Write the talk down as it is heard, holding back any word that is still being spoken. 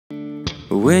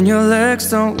when your legs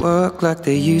don't work like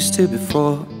they used to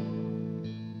before,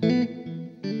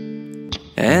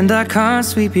 and I can't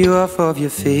sweep you off of your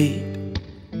feet.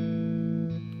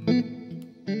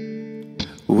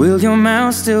 Will your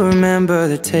mouth still remember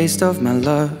the taste of my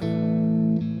love?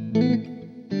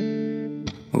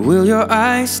 Will your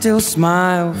eyes still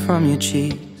smile from your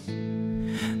cheeks?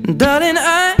 Darling,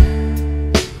 I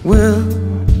will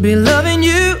be loving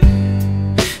you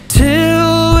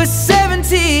till we're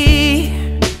 70.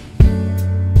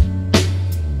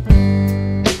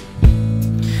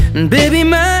 And baby,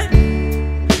 my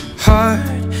heart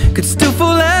could still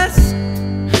fall as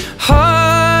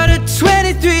hard at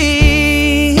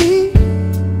 23.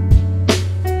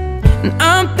 And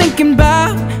I'm thinking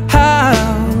about how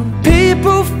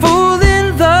people fall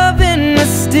in love in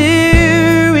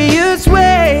mysterious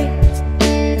ways.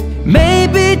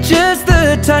 Maybe just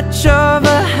the touch of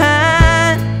a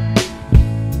hand.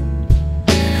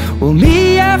 Well,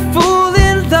 me, I fall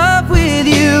in love with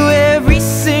you every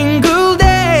single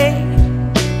day,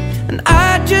 and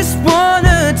I just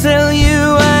wanna tell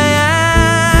you I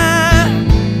am.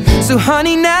 So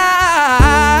honey,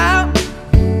 now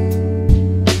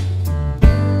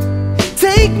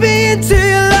take me into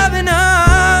your loving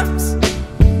arms.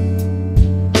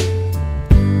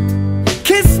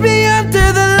 Kiss me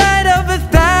under the light of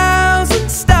 1,000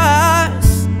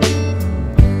 stars.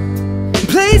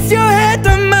 Place your head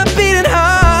on my beating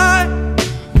heart.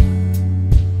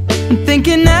 I'm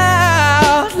thinking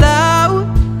out loud,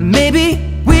 maybe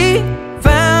we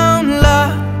found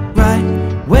love right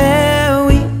where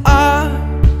we are.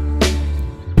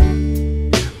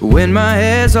 When my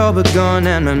hair's all but gone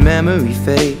and my memory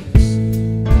fades,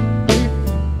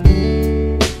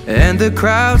 and the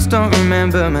crowds don't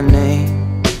remember my name,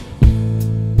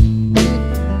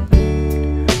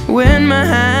 when my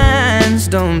hands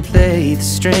don't play the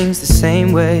strings the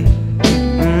same way,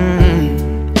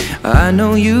 I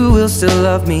know you will still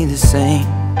love me the same.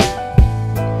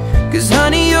 'Cause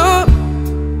honey, your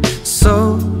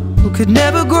soul could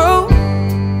never grow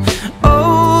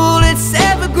old, it's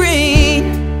evergreen.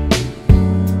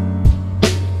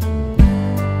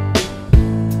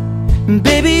 And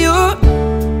baby, your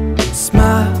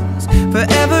smile's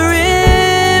forever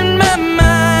in my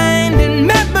mind and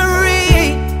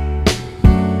memory.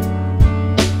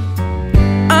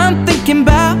 I'm thinking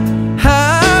about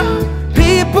how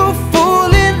people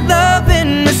fall in love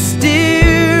in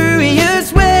mysterious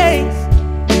ways,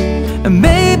 and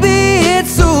maybe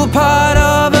it's all part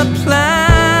of a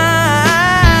plan.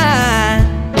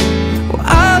 Well,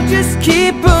 I'll just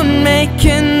keep on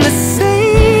making the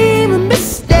same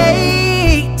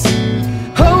mistakes,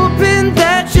 hoping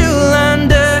that you'll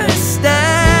understand.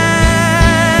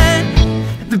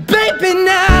 But baby,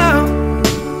 now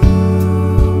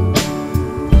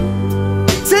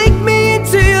take me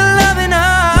into your loving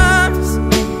arms.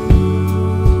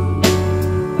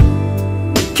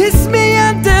 Kiss me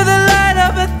under the light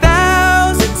of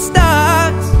 1,000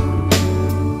 stars.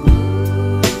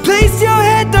 Place your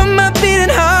head on my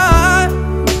beating heart.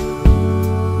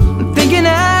 I'm thinking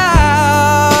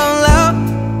out loud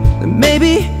that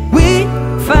maybe we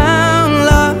found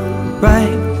love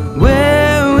right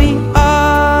where we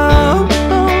are.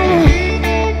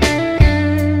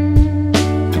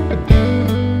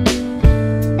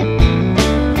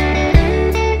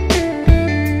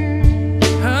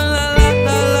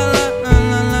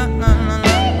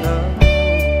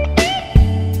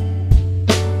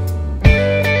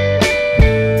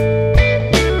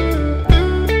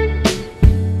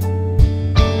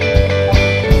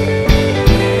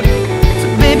 So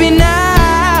baby,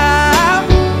 now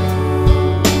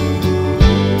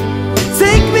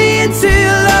take me into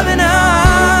your loving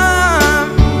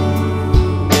arms.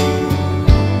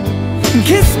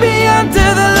 Kiss me under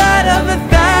the light of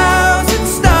 1,000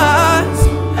 stars.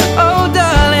 Oh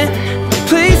darling,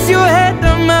 place your head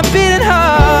on my beating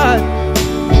heart.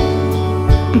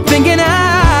 I'm thinking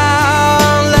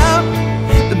out loud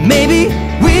that maybe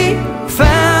we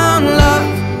found love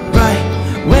right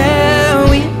where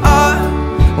we are.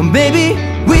 Well, maybe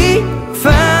we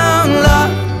found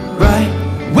love right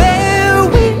where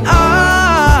we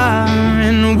are,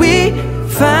 and we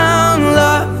found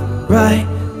love right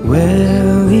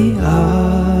where we are.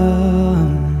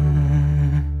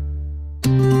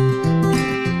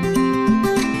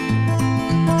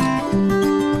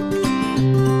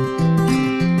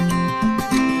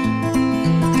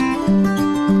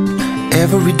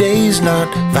 Every day's not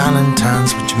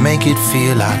Valentine's, but you make it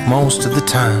feel like most of the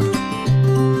time.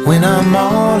 When I'm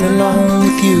all alone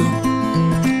with you,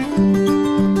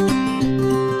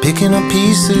 picking up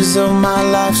pieces of my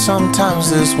life, sometimes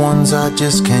there's ones I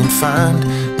just can't find.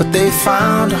 but they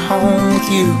found a home with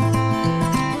you.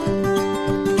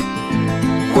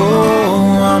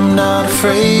 Whoa, I'm not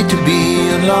afraid to be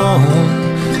alone,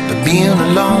 but being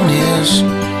alone is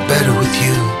better with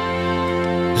you.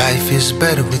 Life is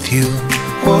better with you.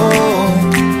 Whoa,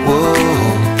 whoa,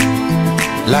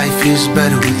 life is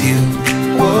better with you.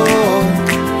 Whoa,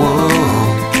 whoa,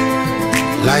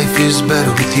 life is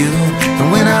better with you.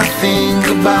 And when I think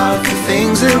about the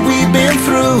things that we've been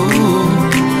through,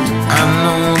 I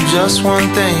know just one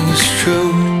thing is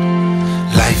true.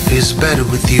 Life is better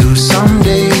with you. Some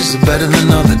days are better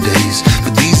than other days,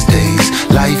 but these days,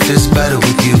 life is better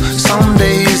with you. Some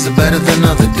days are better than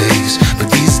other days,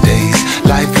 but these days,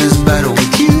 life is better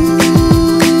with you.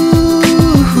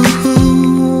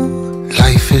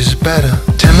 Life is better.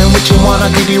 Tell me what you want,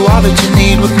 I'll give you all that you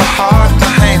need. With my heart,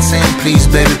 my hand saying please,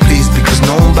 baby, please. Because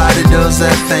nobody does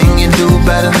that thing you do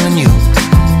better than you.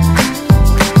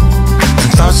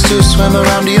 And thoughts to swim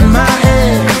around in my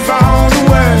head for all the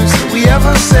words that we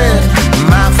ever said.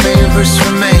 My favorites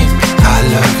remain, I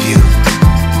love you.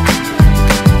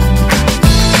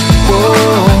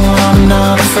 Whoa, I'm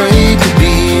not afraid to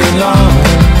be alone,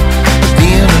 but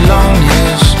being alone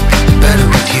is better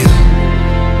with you.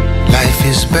 Life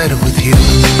is better with you.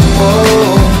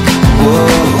 Whoa, whoa,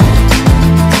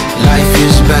 life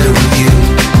is better with you.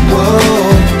 Whoa,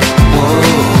 whoa,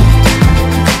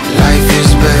 life is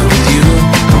better with you.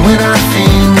 And when I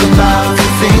think about the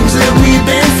things that we've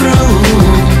been through,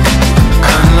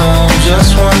 I know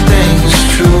just one thing is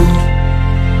true.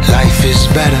 Life is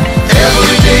better.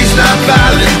 Every day's not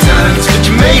Valentine's, but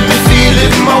you make me feel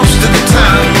it most of the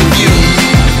time with you.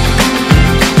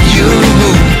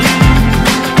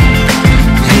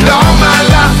 And all my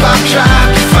life I've tried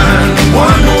to find the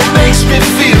one who makes me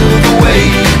feel the way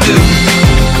you do.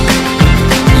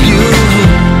 You.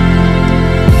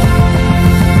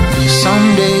 Some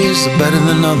days are better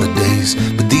than other days,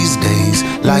 but these days,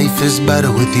 life is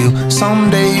better with you. Some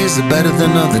days are better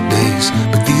than other days,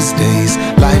 but these days,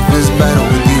 life is better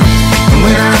with you. And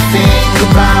when I think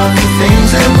about the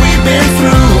things that we've been through,